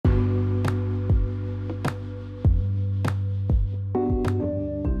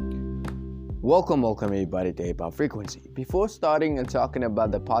Welcome everybody to Hip Hop Frequency. Before starting and talking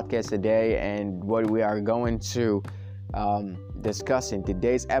about the podcast today and what we are going to discuss in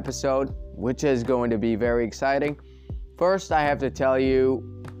today's episode, which is going to be very exciting, first I have to tell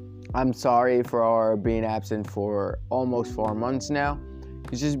you I'm sorry for being absent for almost 4 months now.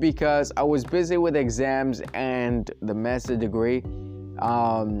 It's just because I was busy with exams and the master's degree.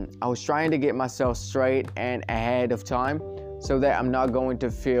 I was trying to get myself straight and ahead of time so that I'm not going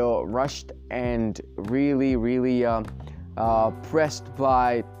to feel rushed and really pressed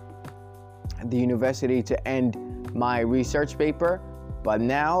by the university to end my research paper. But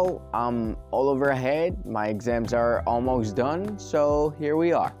now I'm all over ahead. My exams are almost done, so here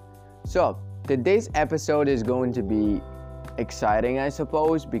we are. So today's episode is going to be exciting, I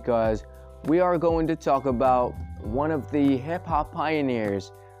suppose, because we are going to talk about one of the hip-hop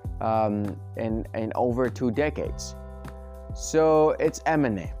pioneers in over 2 decades. So it's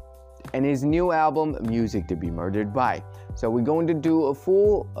Eminem and his new album, Music to Be Murdered By. So we're going to do a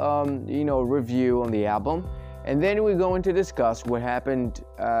full review on the album, and then we're going to discuss what happened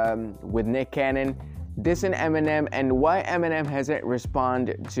with Nick Cannon dissing Eminem and why Eminem hasn't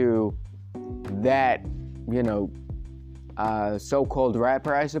responded to that so-called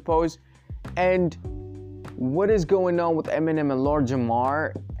rapper, I suppose, and what is going on with Eminem and Lord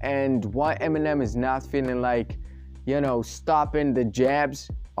Jamar, and why Eminem is not feeling like stopping the jabs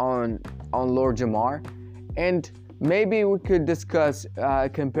on Lord Jamar. And maybe we could discuss a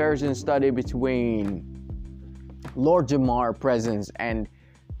comparison study between Lord Jamar presence and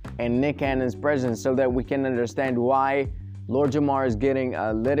Nick Cannon's presence, so that we can understand why Lord Jamar is getting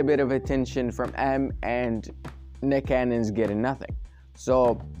a little bit of attention from M and Nick Cannon's getting nothing.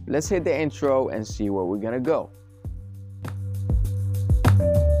 So let's hit the intro and see where we're gonna go.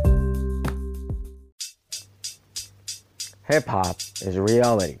 Hip-hop is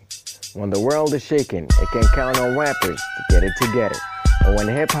reality. When the world is shaking, it can count on rappers to get it together. And when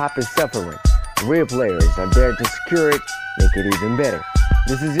hip-hop is suffering, real players are there to secure it, make it even better.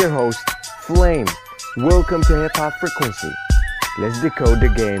 This is your host, Flame. Welcome to Hip-Hop Frequency. Let's decode the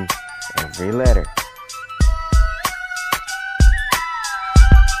game every letter.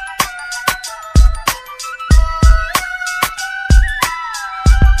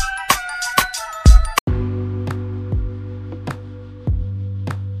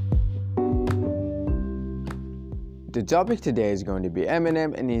 The topic today is going to be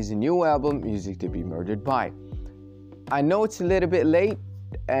Eminem and his new album, Music to Be Murdered By. I know it's a little bit late,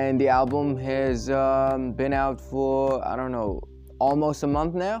 and the album has been out for, almost a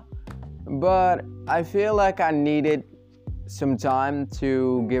month now, but I feel like I needed some time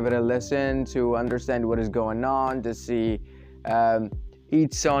to give it a listen, to understand what is going on, to see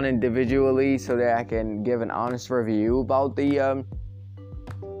each song individually so that I can give an honest review about the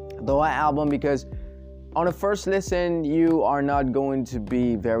whole album, because on a first listen, you are not going to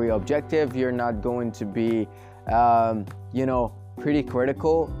be very objective. You're not going to be, pretty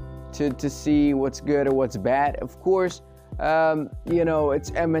critical to see what's good or what's bad. Of course,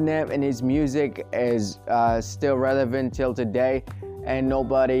 it's Eminem and his music is still relevant till today, and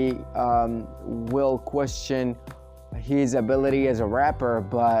nobody will question his ability as a rapper.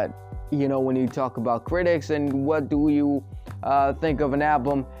 But, when you talk about critics and what do you think of an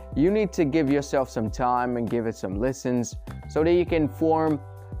album, you need to give yourself some time and give it some listens so that you can form,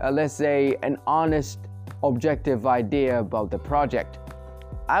 let's say, an honest, objective idea about the project.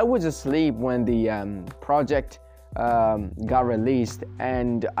 I was asleep when the project got released,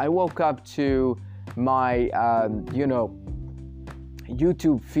 and I woke up to my,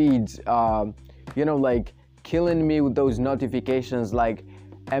 YouTube feeds, killing me with those notifications like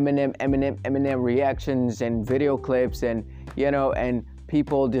Eminem reactions and video clips and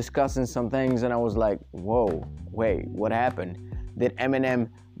people discussing some things, and I was like, whoa, wait, what happened? Did Eminem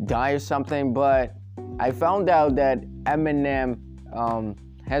die or something? But I found out that Eminem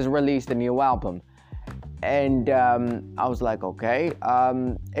has released a new album, and I was like, okay.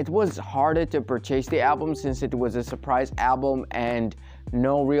 It was harder to purchase the album since it was a surprise album and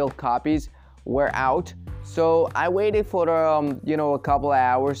no real copies were out. So I waited for a couple of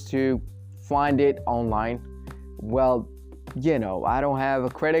hours to find it online. Well, I don't have a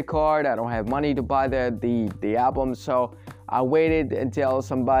credit card. I don't have money to buy the album. So I waited until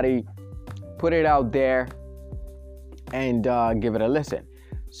somebody put it out there and give it a listen.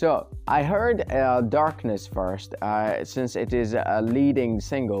 So I heard Darkness first, since it is a leading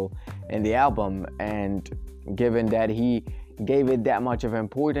single in the album, and given that he gave it that much of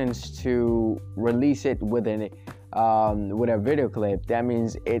importance to release it with a video clip, that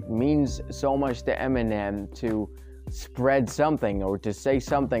means it means so much to Eminem to spread something or to say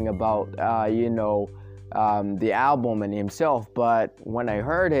something about the album and himself. But when I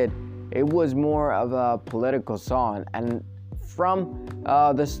heard it, it was more of a political song, and from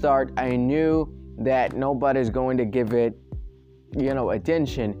the start, I knew that nobody's going to give it,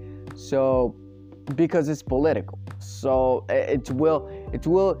 attention. So, because it's political, so it will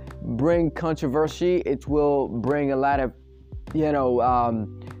bring controversy. It will bring a lot of,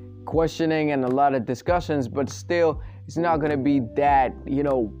 questioning and a lot of discussions. But still, it's not going to be that,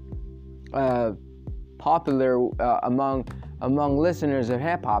 popular among listeners of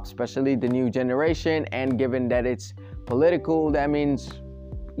hip hop, especially the new generation. And given that it's political, that means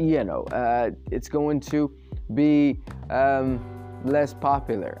it's going to be less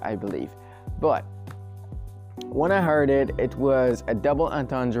popular, I believe. But when I heard it, it was a double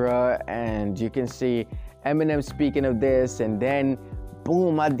entendre, and you can see Eminem speaking of this, and then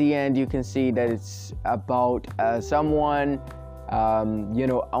boom, at the end you can see that it's about someone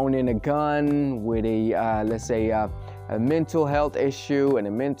owning a gun with a let's say a mental health issue and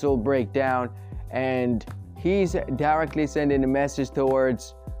a mental breakdown, and he's directly sending a message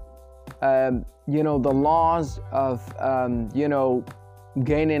towards the laws of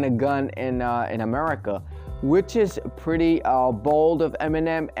gaining a gun in America, which is pretty bold of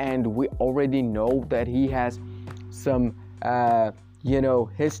Eminem. And we already know that he has some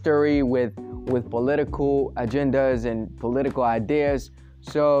history with political agendas and political ideas,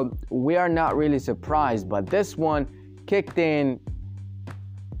 so we are not really surprised. But this one kicked in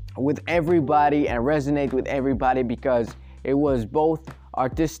with everybody and resonate with everybody because it was both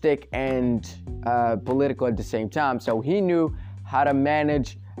artistic and political at the same time. So he knew how to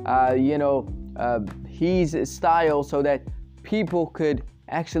manage his style so that people could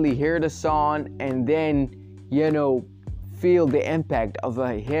actually hear the song and then feel the impact of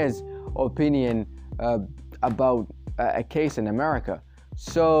his opinion about a case in America.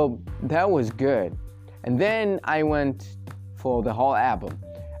 So that was good. And then I went for the whole album.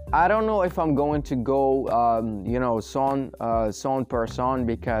 I don't know if I'm going to go song per song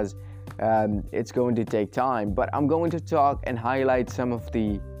because it's going to take time, but I'm going to talk and highlight some of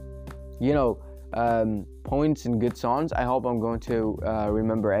the points and good songs. I hope I'm going to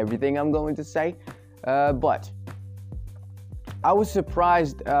remember everything I'm going to say, but I was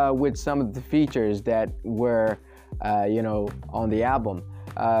surprised with some of the features that were on the album.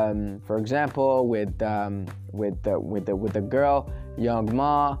 For example, with the girl Young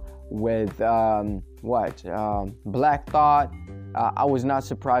Ma, with Black Thought. I was not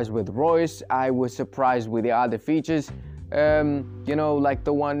surprised with Royce. I was surprised with the other features. Like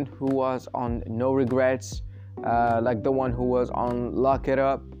the one who was on No Regrets, like the one who was on Lock It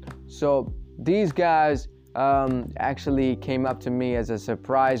Up. So these guys actually came up to me as a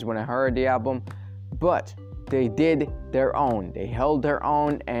surprise when I heard the album, but they did their own. They held their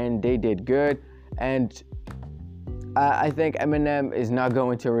own and they did good. And I think Eminem is not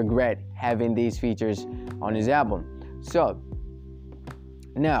going to regret having these features on his album. So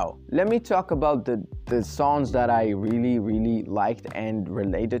now let me talk about the songs that I really, really liked and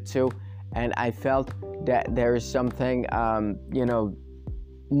related to, and I felt that there is something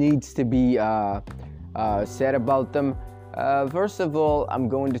needs to be said about them. First of all, I'm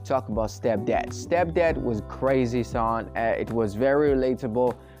going to talk about Step Dad. Step Dad was a crazy song. It was very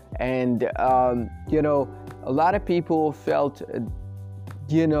relatable, and a lot of people felt that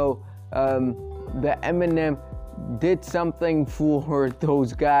Eminem did something for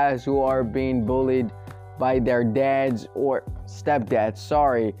those guys who are being bullied by their dads or stepdads,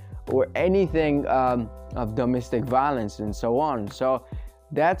 or anything of domestic violence and so on. So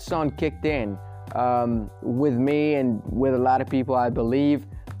that song kicked in with me and with a lot of people, I believe.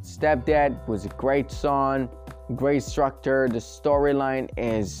 Step Dad was a great song, great structure. The storyline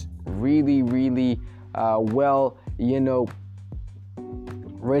is really, really well,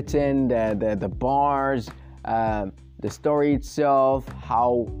 written. The bars, the story itself,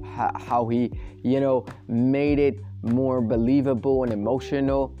 how he, made it more believable and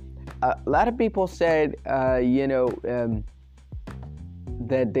emotional. A lot of people said,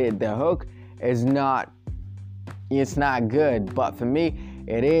 that the hook is not, it's not good, but for me,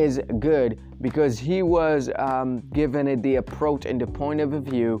 it is good because he was given it the approach and the point of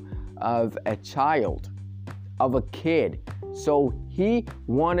view of a child, of a kid. So he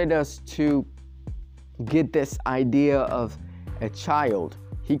wanted us to get this idea of a child.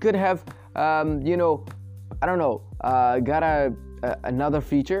 He could have, got another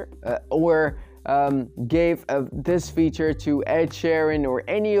feature or gave this feature to Ed Sheeran or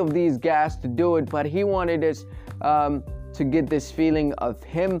any of these guys to do it, but he wanted us to get this feeling of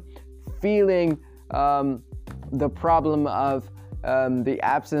him feeling the problem of the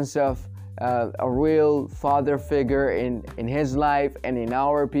absence of a real father figure in his life and in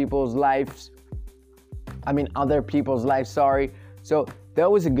our people's lives. I mean, other people's lives, sorry. So that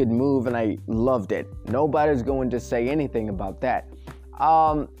was a good move and I loved it. Nobody's going to say anything about that.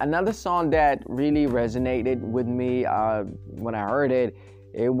 Another song that really resonated with me when I heard it,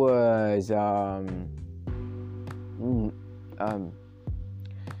 it was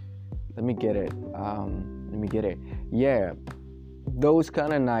let me get it. Yeah, Those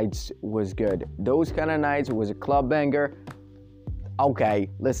Kind of Nights was good. Those Kind of Nights was a club banger. Okay,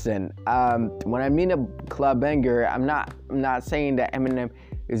 listen. When I mean a club banger, I'm not saying that Eminem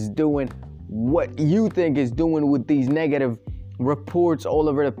is doing what you think is doing with these negative reports all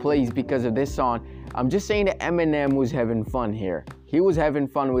over the place because of this song. I'm just saying that Eminem was having fun here. He was having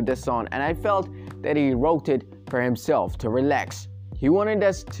fun with this song, and I felt that he wrote it for himself to relax. He wanted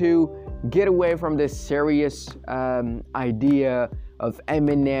us to get away from this serious idea of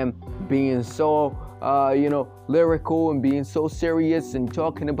Eminem being so lyrical and being so serious and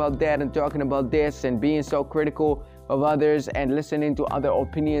talking about that and talking about this and being so critical of others and listening to other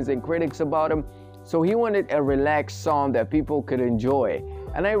opinions and critics about him. So he wanted a relaxed song that people could enjoy,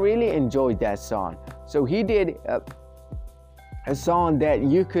 and I really enjoyed that song. So he did a song that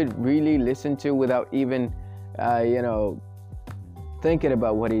you could really listen to without even thinking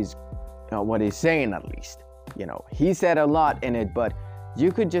about what he's saying. At least he said a lot in it, but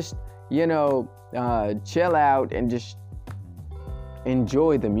you could just chill out and just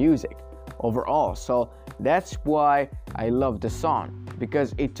enjoy the music overall. So that's why I love the song,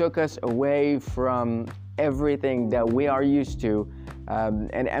 because it took us away from everything that we are used to, and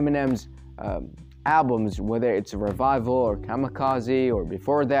Eminem's albums, whether it's Revival or Kamikaze or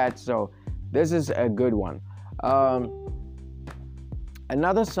before that. So this is a good one.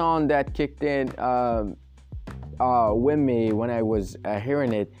 Another song that kicked in with me when I was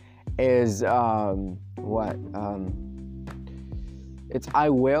hearing it is it's I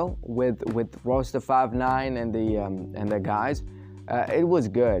Will with Royce da 5'9" and the guys. It was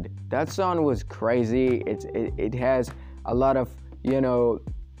good. That song was crazy. It has a lot of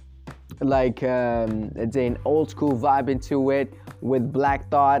let's say an old school vibe into it, with Black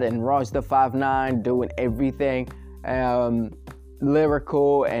Thought and Royce da 5'9" doing everything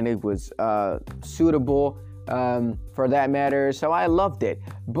lyrical, and it was suitable for that matter. So I loved it.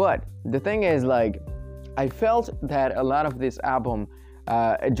 But the thing is, I felt that a lot of this album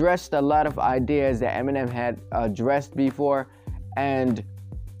addressed a lot of ideas that Eminem had addressed before, and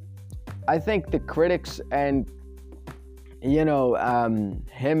I think the critics and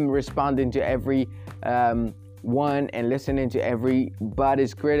him responding to every one and listening to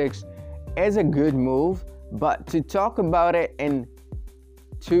everybody's critics is a good move. But to talk about it in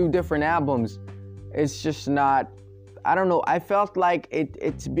two different albums, it's just not. I don't know. I felt like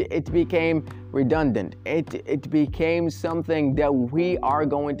it became redundant. It became something that we are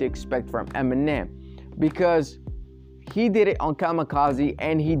going to expect from Eminem, because he did it on Kamikaze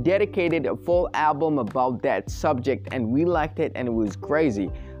and he dedicated a full album about that subject, and we liked it and it was crazy.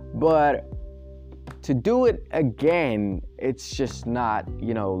 But to do it again, it's just not,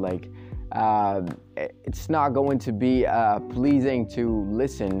 it's not going to be pleasing to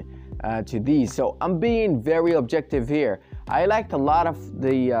listen to these. So I'm being very objective here. I liked a lot of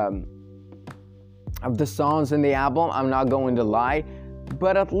the songs in the album, I'm not going to lie,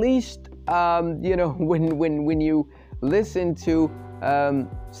 but at least when you listen to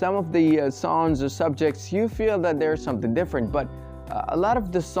some of the songs or subjects, you feel that there's something different. But a lot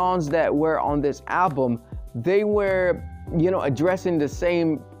of the songs that were on this album, they were addressing the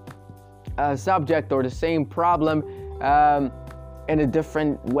same subject or the same problem in a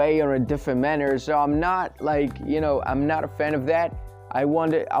different way or a different manner. So I'm not I'm not a fan of that. I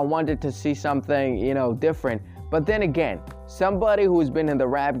wanted to see something different. But then again, somebody who's been in the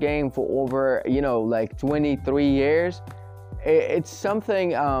rap game for over 23 years, it's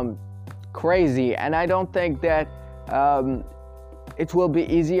something crazy, and I don't think that it will be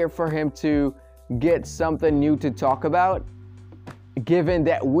easier for him to get something new to talk about, given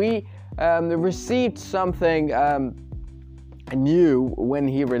that we received something new when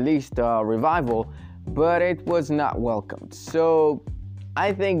he released Revival, but it was not welcomed. So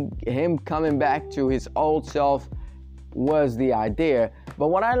I think him coming back to his old self was the idea. But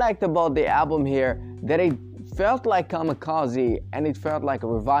what I liked about the album here, that it felt like Kamikaze and it felt like a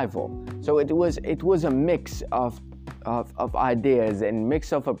Revival. So it was a mix of ideas and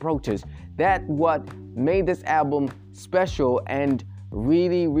mix of approaches. That what made this album special and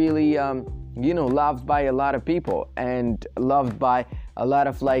really loved by a lot of people and loved by a lot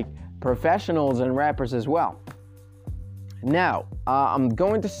of professionals and rappers as well. Now, I'm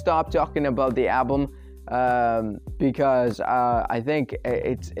going to stop talking about the album because I think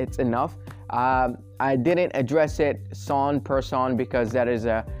it's enough. I didn't address it song per song because that is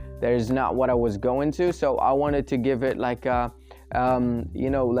not what I was going to. So I wanted to give it like a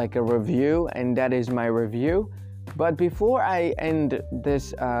like a review, and that is my review. But before I end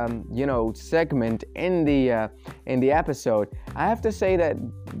this segment in the episode, I have to say that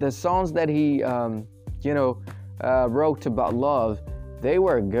the songs that he wrote about love, they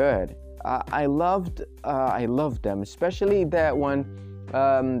were good. I loved them, especially that one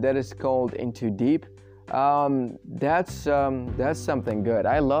that is called Into Deep. That's something good.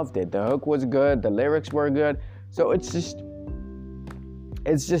 I loved it. The hook was good. The lyrics were good. So it's just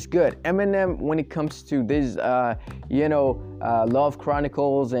good. Eminem, when it comes to this, love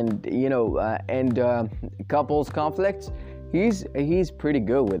chronicles and couples conflicts, he's pretty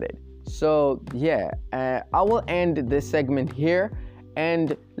good with it. So yeah, I will end this segment here,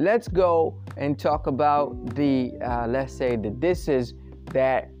 and let's go and talk about the let's say the disses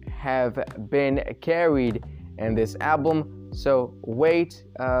that have been carried in this album. So wait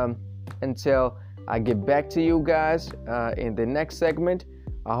until I get back to you guys in the next segment.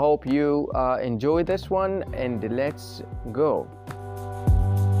 I hope you enjoy this one, and let's go.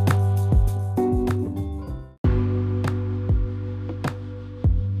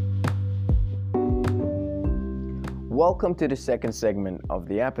 Welcome to the second segment of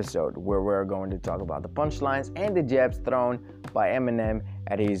the episode, where we're going to talk about the punchlines and the jabs thrown by Eminem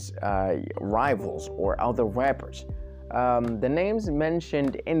at his rivals or other rappers. The names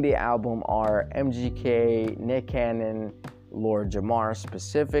mentioned in the album are MGK, Nick Cannon, Lord Jamar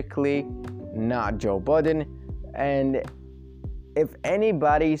specifically, not Joe Budden. And if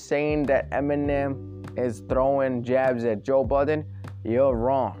anybody's saying that Eminem is throwing jabs at Joe Budden, you're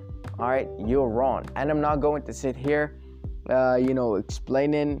wrong. All right, you're wrong. And I'm not going to sit here,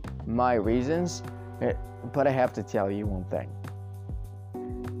 explaining my reasons, but I have to tell you one thing.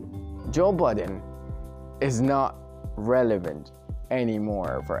 Joe Budden is not relevant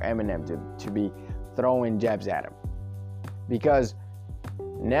anymore for Eminem to be throwing jabs at him, because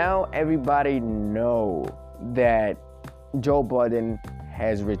now everybody know that Joe Budden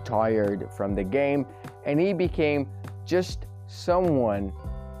has retired from the game, and he became just someone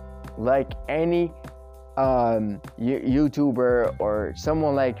like any YouTuber or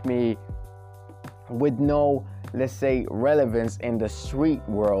someone like me with no, let's say, relevance in the street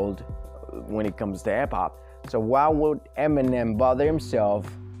world when it comes to hip-hop. So why would Eminem bother himself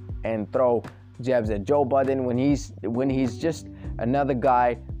and throw jabs at Joe Budden when he's just another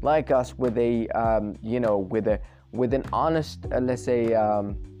guy like us with a with an honest let's say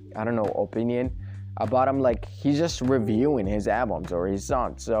opinion about him? Like, he's just reviewing his albums or his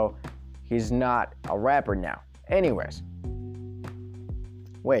songs, so he's not a rapper now. Anyways,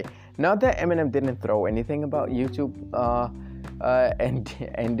 wait, not that Eminem didn't throw anything about YouTube and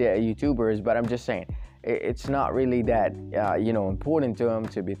YouTubers, but I'm just saying it's not really that important to him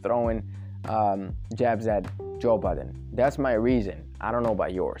to be throwing jabs at Joe Budden. That's my reason. I don't know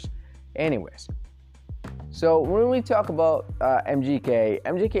about yours. Anyways, so when we talk about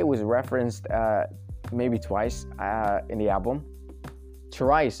MGK was referenced maybe twice in the album.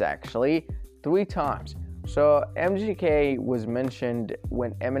 Thrice, actually. 3 times. So MGK was mentioned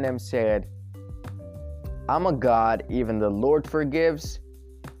when Eminem said, "I'm a god, even the Lord forgives,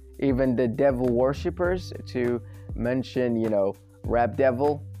 even the devil worshippers," to mention, Rap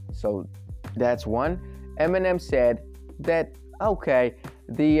Devil. So that's one. Eminem said that, okay,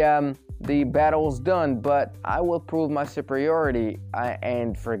 the battle's done, but I will prove my superiority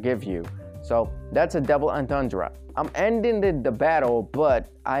and forgive you. So that's a double entendre. I'm ending the battle,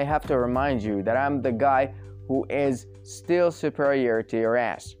 but I have to remind you that I'm the guy who is still superior to your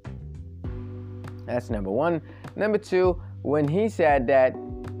ass. That's number one. Number two, when he said that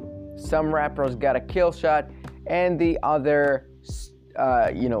some rappers got a kill shot and the other,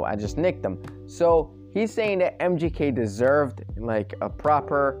 I just nicked them. So he's saying that MGK deserved like a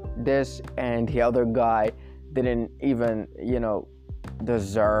proper diss, and the other guy didn't even,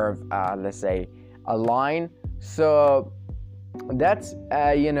 deserve, let's say, a line. So that's,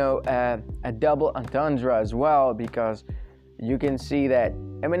 a double entendre as well, because you can see that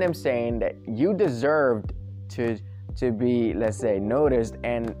Eminem saying that you deserved to be, let's say, noticed,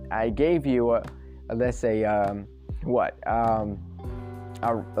 and I gave you a let's say, a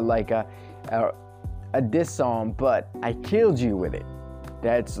diss song, but I killed you with it.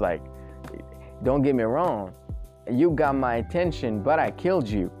 That's like, don't get me wrong, you got my attention, but I killed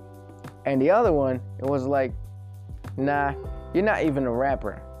you. And the other one, it was like, nah, you're not even a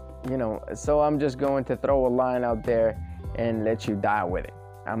rapper, so I'm just going to throw a line out there and let you die with it.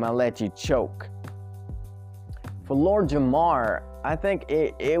 I'm gonna let you choke. For Lord Jamar, I think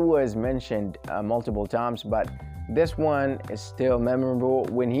it was mentioned multiple times, but this one is still memorable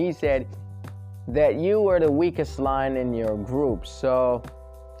when he said that you were the weakest line in your group. So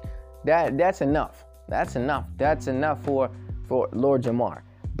that's enough. That's enough for Lord Jamar.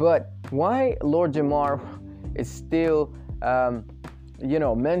 But why Lord Jamar is still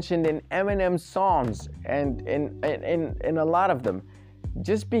mentioned in Eminem's songs and in a lot of them,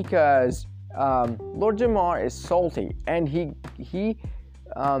 just because Lord Jamar is salty and he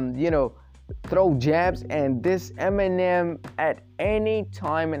throw jabs, and this Eminem at any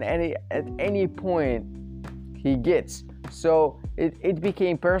time and at any point he gets. So it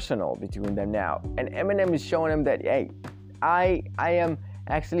became personal between them now, and Eminem is showing him that, hey, I am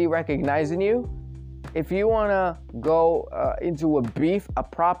actually recognizing you. If you wanna go into a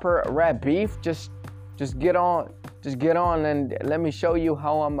proper rap beef, just get on, and let me show you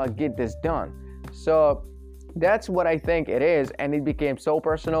how I'm gonna get this done. So that's what I think it is, and it became so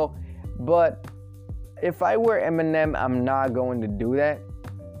personal. But if I were Eminem, I'm not going to do that,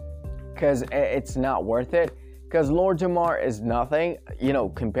 because it's not worth it. Because Lord Jamar is nothing,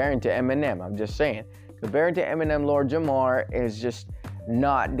 comparing to Eminem. I'm just saying, comparing to Eminem, Lord Jamar is just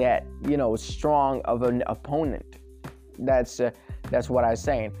not that, strong of an opponent. That's what I'm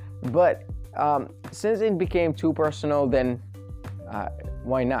saying. But since it became too personal, then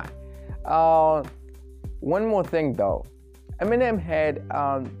why not? One more thing though, Eminem had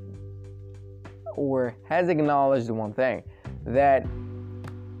or has acknowledged one thing, that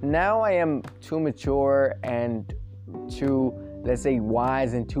now I am too mature and too, let's say,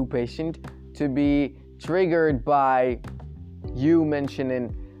 wise and too patient to be triggered by you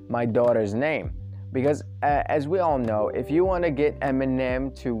mentioning my daughter's name. Because as we all know, if you want to get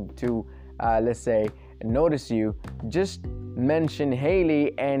Eminem to let's say, notice you, just mention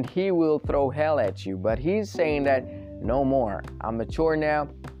Haley and he will throw hell at you. But he's saying that no more. I'm mature now,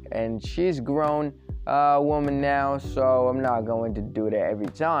 and she's grown woman now, so I'm not going to do that every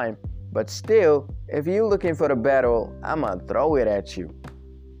time. But still, if you're looking for the battle, I'm gonna throw it at you.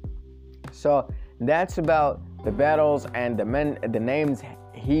 So that's about the battles and the names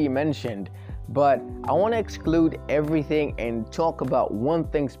he mentioned. But I want to exclude everything and talk about one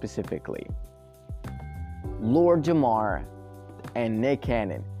thing specifically: Lord Jamar and Nick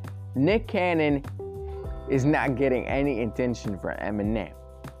Cannon. Nick Cannon is not getting any attention from Eminem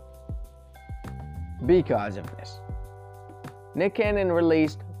because of this. Nick Cannon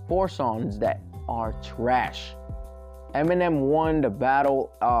released 4 songs that are trash. Eminem won the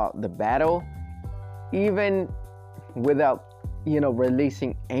battle even without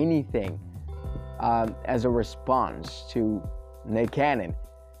releasing anything as a response to Nick Cannon.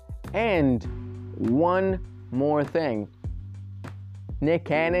 And one more thing, Nick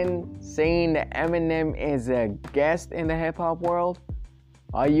Cannon saying that Eminem is a guest in the hip-hop world?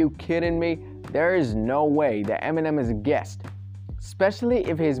 Are you kidding me? There is no way that Eminem is a guest, especially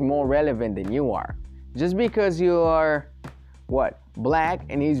if he's more relevant than you are. Just because you are, black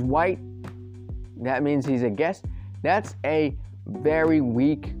and he's white, that means he's a guest? That's a very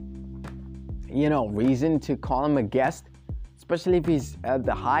weak, reason to call him a guest, especially if he's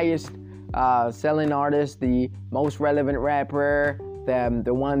the highest selling artist, the most relevant rapper,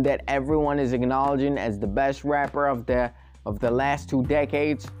 the one that everyone is acknowledging as the best rapper of the last 2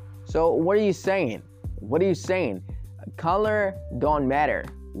 decades. So what are you saying? What are you saying? Color don't matter.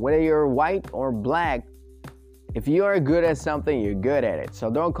 Whether you're white or black, if you are good at something, you're good at it.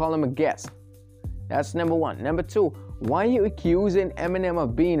 So don't call him a guest. That's number 1. Number 2, why are you accusing Eminem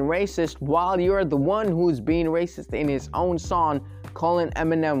of being racist while you're the one who's being racist in his own song, calling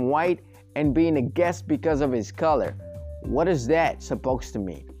Eminem white and being a guest because of his color? What is that supposed to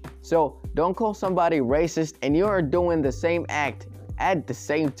mean? So don't call somebody racist and you're doing the same act at the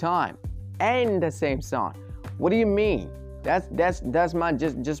same time and the same song. What do you mean? That's my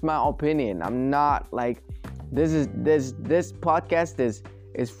just my opinion. I'm not like this podcast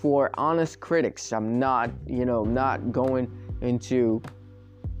is for honest critics. I'm not not going into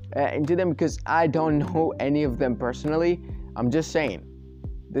them because I don't know any of them personally. I'm just saying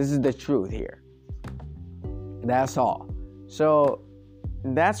this is the truth here. That's all. So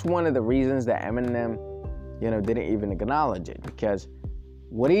that's one of the reasons that Eminem didn't even acknowledge it, because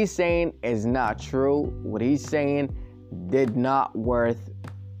what he's saying is not true. What he's saying did not worth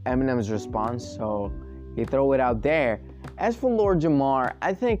Eminem's response, so he threw it out there. As for Lord Jamar,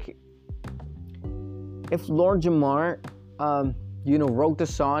 I think if Lord Jamar wrote the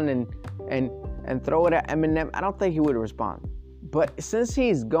song and throw it at Eminem, I don't think he would respond. But since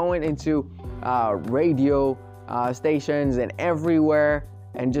he's going into radio stations and everywhere,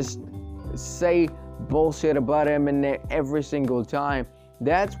 and just say bullshit about Eminem every single time.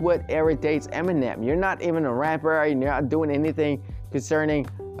 That's what irritates Eminem. You're not even a rapper, you're not doing anything concerning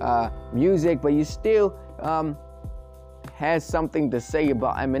music, but you still has something to say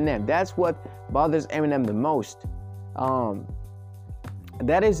about Eminem. That's what bothers Eminem the most.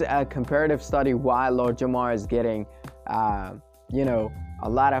 That is a comparative study why Lord Jamar is getting, a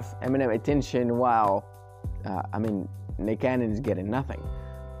lot of Eminem attention, while Nick Cannon is getting nothing.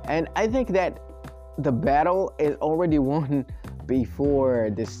 And I think that the battle is already won before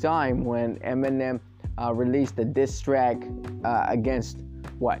this time, when Eminem released a diss track against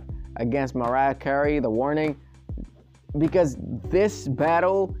Mariah Carey, The Warning, because this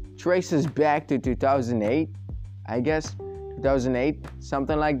battle traces back to 2008, I guess, 2008,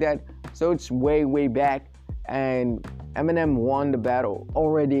 something like that. So it's way back, and Eminem won the battle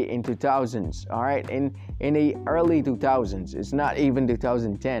already in 2000s, all right, in the early 2000s. It's not even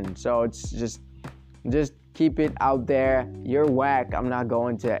 2010, so it's just keep it out there. You're whack. I'm not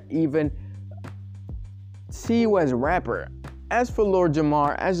going to even see you as a rapper. As for Lord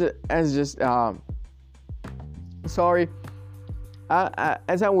Jamar, as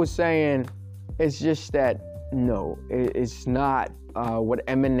I was saying, it's just that no, it's not what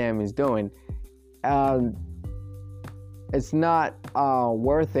Eminem is doing. It's not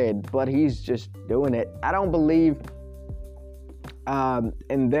worth it, but he's just doing it. I don't believe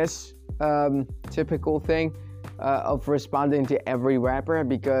in this typical thing of responding to every rapper,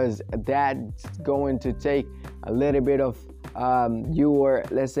 because that's going to take a little bit of your,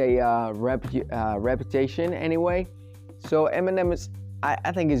 let's say, reputation anyway. So Eminem is,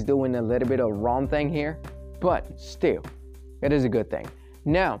 I think, is doing a little bit of wrong thing here, but still, it is a good thing.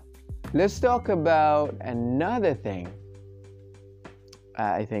 Now, let's talk about another thing.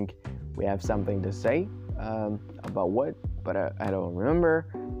 I think we have something to say about what, but I don't remember.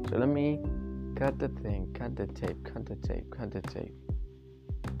 So let me cut the tape.